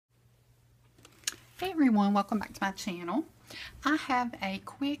Hey everyone, welcome back to my channel. I have a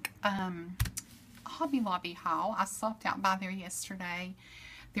quick Hobby Lobby haul. I stopped out by there yesterday.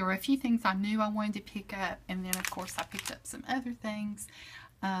 There were a few things I knew I wanted to pick up, and then of course I picked up some other things.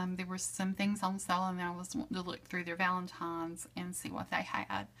 There were some things on sale, and then I was wanting to look through their Valentines and see what they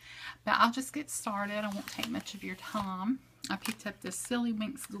had. But I'll just get started. I won't take much of your time. I picked up this Silly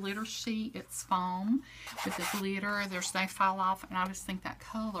Winks glitter sheet. It's foam with the glitter. There's no fall off, and I just think that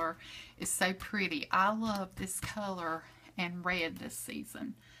color is so pretty. I love this color and red this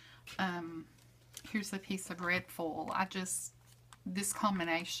season. Here's a piece of red foil. This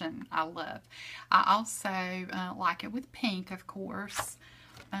combination I love. I also like it with pink, of course.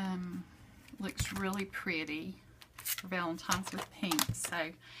 Looks really pretty for Valentine's with pink.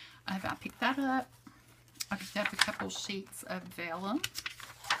 So I picked that up. I picked up a couple sheets of vellum.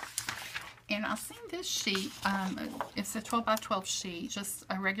 And I seen this sheet. It's a 12 by 12 sheet, just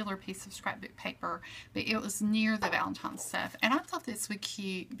a regular piece of scrapbook paper, but it was near the Valentine's stuff. And I thought this would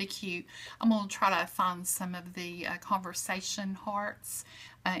be cute. I'm going to try to find some of the conversation hearts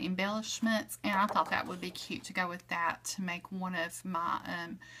embellishments, and I thought that would be cute to go with that to make one of my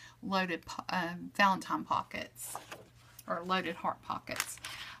loaded Valentine pockets, or loaded heart pockets.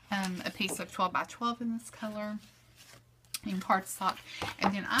 A piece of 12 by 12 in this color in cardstock.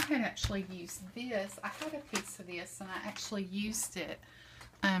 And then I had actually used this. I had a piece of this, and I actually used it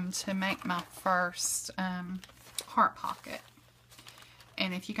to make my first heart pocket.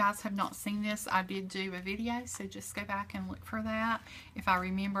 And if you guys have not seen this, I did do a video, so just go back and look for that. If I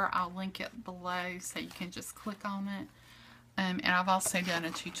remember, I'll link it below so you can just click on it. And I've also done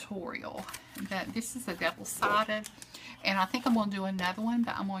a tutorial. But this is a double-sided, and I think I'm going to do another one,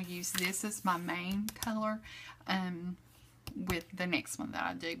 but I'm going to use this as my main color with the next one that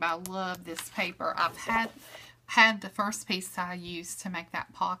I do. But I love this paper. I've had the first piece I used to make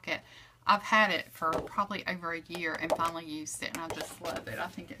that pocket. I've had it for probably over a year and finally used it, and I just love it. I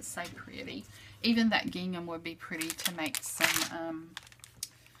think it's so pretty. Even that gingham would be pretty to make some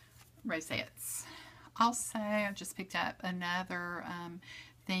rosettes. Also, I just picked up another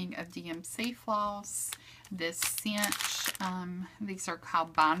thing of DMC floss. This cinch, these are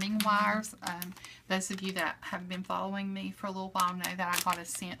called binding wires. Those of you that have been following me for a little while know that I got a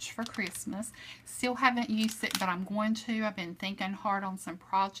cinch for Christmas. Still haven't used it, but I'm going to. I've been thinking hard on some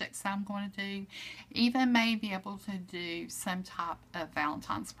projects I'm going to do. Even may be able to do some type of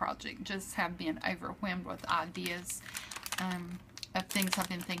Valentine's project. Just have been overwhelmed with ideas of things I've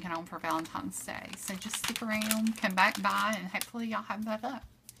been thinking on for Valentine's Day. So just stick around, come back by, and hopefully I'll have that up.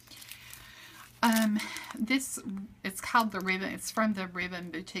 It's called the Ribbon. It's from the Ribbon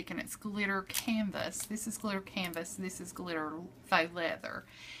Boutique, and it's glitter canvas. This is glitter canvas. This is glitter faux leather.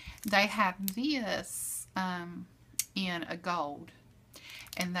 They have this in a gold,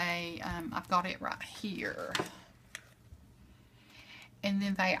 and I've got it right here. And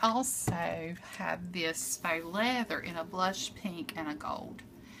then they also have this faux leather in a blush pink and a gold.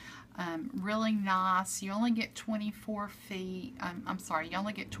 Really nice. You only get 24 feet. I'm sorry, you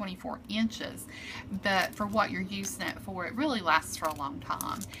only get 24 inches. But for what you're using it for, it really lasts for a long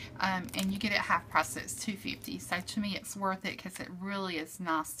time. And you get it half price, so it's $2.50. So to me, it's worth it because it really is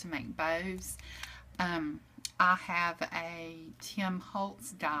nice to make bows. I have a Tim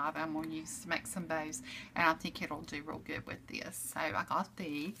Holtz die that I'm going to use to make some bows, and I think it'll do real good with this. So I got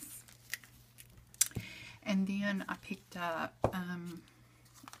these. And then I picked up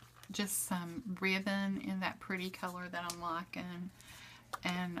just some ribbon in that pretty color that I'm liking.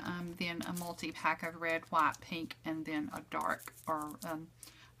 And then a multi-pack of red, white, pink, and then a dark or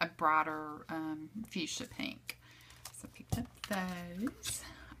a brighter fuchsia pink. So I picked up those.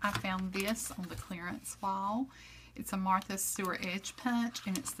 I found this on the clearance wall. It's a Martha Stewart edge punch,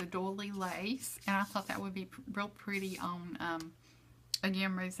 and it's the doily lace. And I thought that would be real pretty on,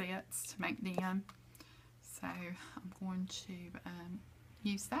 again, rosettes to make them. So I'm going to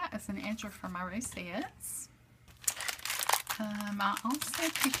use that as an edger for my rosettes. I also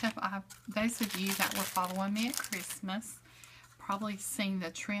picked up, those of you that were following me at Christmas, probably seen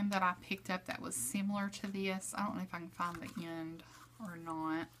the trim that I picked up that was similar to this. I don't know if I can find the end or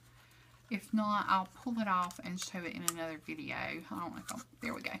not. If not, I'll pull it off and show it in another video. I don't know if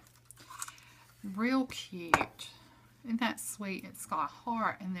there we go. Real cute. Isn't that sweet? It's got a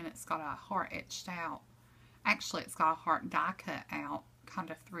heart, and then it's got a heart etched out. Actually, it's got a heart die cut out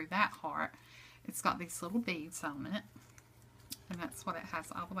kind of through that heart. It's got these little beads on it, and that's what it has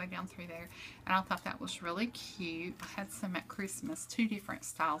all the way down through there. And I thought that was really cute. I had some at Christmas, 2 different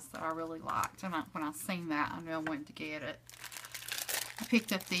styles that I really liked, and when I seen that, I knew I wanted to get it. I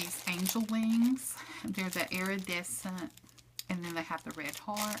picked up these angel wings. They're the iridescent, and then they have the red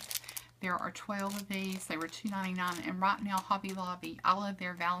heart. There are 12 of these. They were $2.99, and right now Hobby Lobby, all of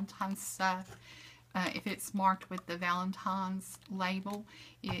their Valentine's stuff, if it's marked with the Valentine's label,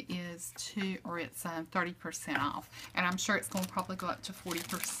 it is 30% off. And I'm sure it's going to probably go up to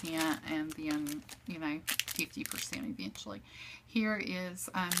 40% and then, 50% eventually. Here is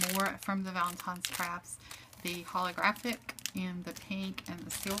more from the Valentine's crafts. The holographic in the pink and the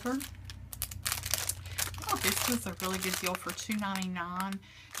silver. Oh, this was a really good deal for $2.99.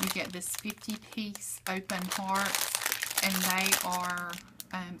 You get this 50-piece open hearts, and they are,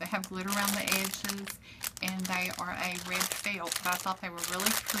 they have glitter around the edges, and they are a red felt. But I thought they were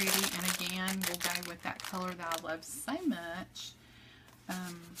really pretty, and again, we'll go with that color that I love so much.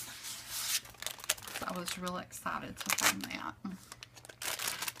 So I was really excited to find that.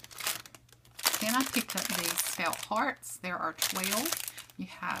 Then I picked up these felt hearts. There are 12. You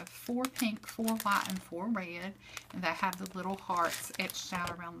have 4 pink, 4 white, and 4 red. And they have the little hearts etched out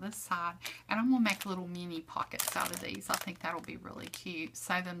around this side. And I'm going to make little mini pockets out of these. I think that'll be really cute.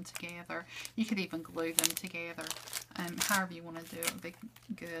 Sew them together. You could even glue them together. However you want to do it would be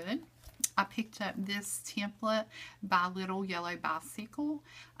good. I picked up this template by Little Yellow Bicycle,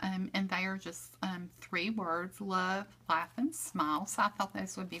 and they are just 3 words: love, laugh, and smile. So I thought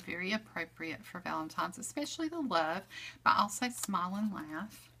those would be very appropriate for Valentine's, especially the love, but also smile and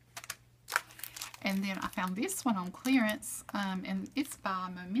laugh. And then I found this one on clearance, and it's by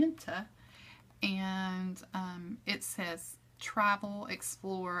Momenta, and it says travel,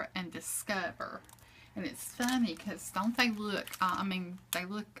 explore, and discover. And it's funny because don't they look, I mean, they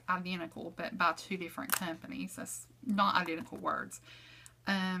look identical, but by 2 different companies. That's not identical words.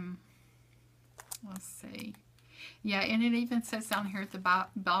 Let's see. Yeah, and it even says down here at the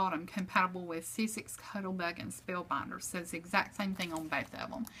bottom, compatible with C6 Cuddlebug and Spellbinder. Says the exact same thing on both of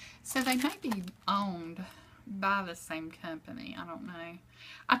them. So they may be owned by the same company. I don't know.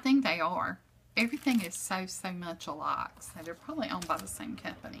 I think they are. Everything is so much alike. So they're probably owned by the same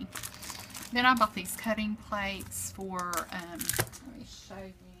company. Then I bought these cutting plates for, let me show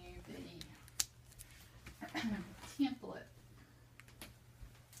you the template,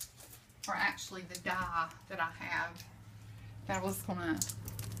 or actually the die that I have. That was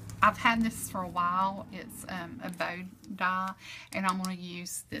I've had this for a while. It's a bow die, and I'm going to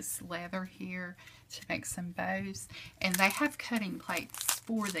use this leather here to make some bows. And they have cutting plates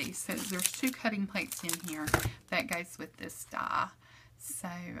for these, so there's 2 cutting plates in here that goes with this die. So,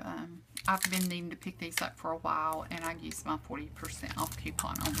 I've been needing to pick these up for a while, and I used my 40% off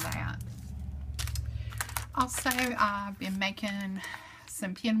coupon on that. Also, I've been making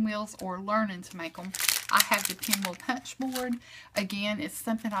some pinwheels, or learning to make them. I have the pinwheel punch board. Again, it's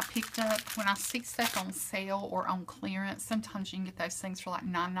something I picked up when I see stuff on sale or on clearance. Sometimes you can get those things for like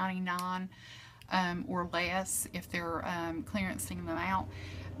 $9.99 or less if they're clearancing them out.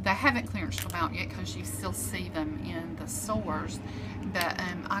 They haven't clearanced them out yet because you still see them in the stores. But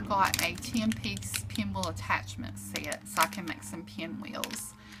I got a 10-piece pinwheel attachment set so I can make some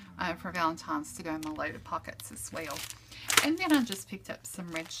pinwheels for Valentine's to go in my loaded pockets as well. And then I just picked up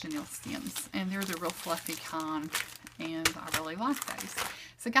some red chenille stems, and they're the real fluffy kind, and I really like those.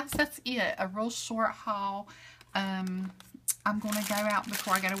 So guys, that's it. A real short haul. I'm going to go out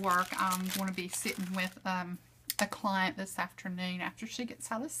before I go to work. I'm going to be sitting with a client this afternoon after she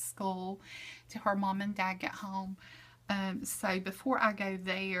gets out of school till her mom and dad get home. So before I go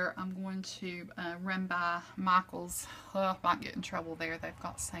there, I'm going to run by Michael's. Oh, I might get in trouble there. They've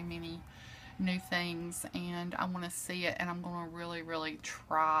got so many new things, and I want to see it, and I'm going to really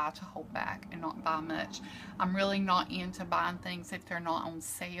try to hold back and not buy much. I'm really not into buying things if they're not on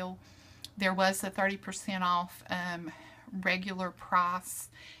sale. There was a 30% off regular price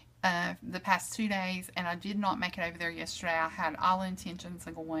the past 2 days, and I did not make it over there yesterday. I had all intentions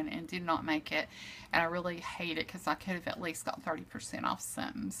of going and did not make it, and I really hate it because I could have at least got 30% off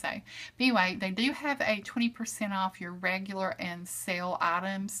something. So, but anyway, they do have a 20% off your regular and sale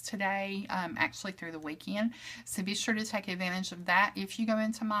items today, actually through the weekend. So be sure to take advantage of that if you go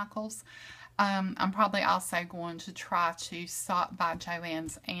into Michael's. I'm probably also going to try to stop by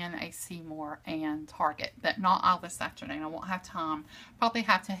Joann's and a Seymour and Target, but not all this afternoon. I won't have time. Probably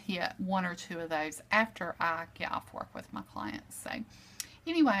have to hit 1 or 2 of those after I get off work with my clients. So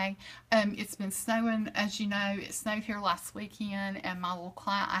anyway, it's been snowing. As you know, it snowed here last weekend, and my little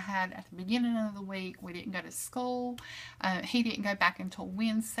client I had at the beginning of the week, we didn't go to school. He didn't go back until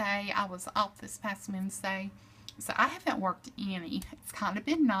Wednesday. I was off this past Wednesday. So I haven't worked any. It's kind of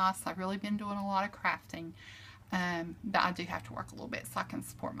been nice. I've really been doing a lot of crafting. But I do have to work a little bit so I can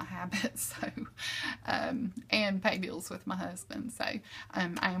support my habits, so and pay bills with my husband. So I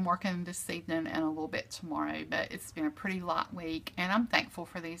am working this evening and a little bit tomorrow, but it's been a pretty light week, and I'm thankful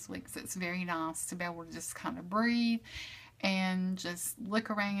for these weeks. It's very nice to be able to just kind of breathe and just look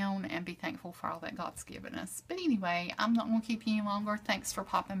around and be thankful for all that God's given us. But anyway, I'm not going to keep you any longer. Thanks for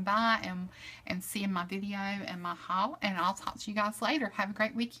popping by and seeing my video and my haul, and I'll talk to you guys later. Have a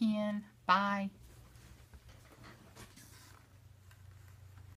great weekend. Bye.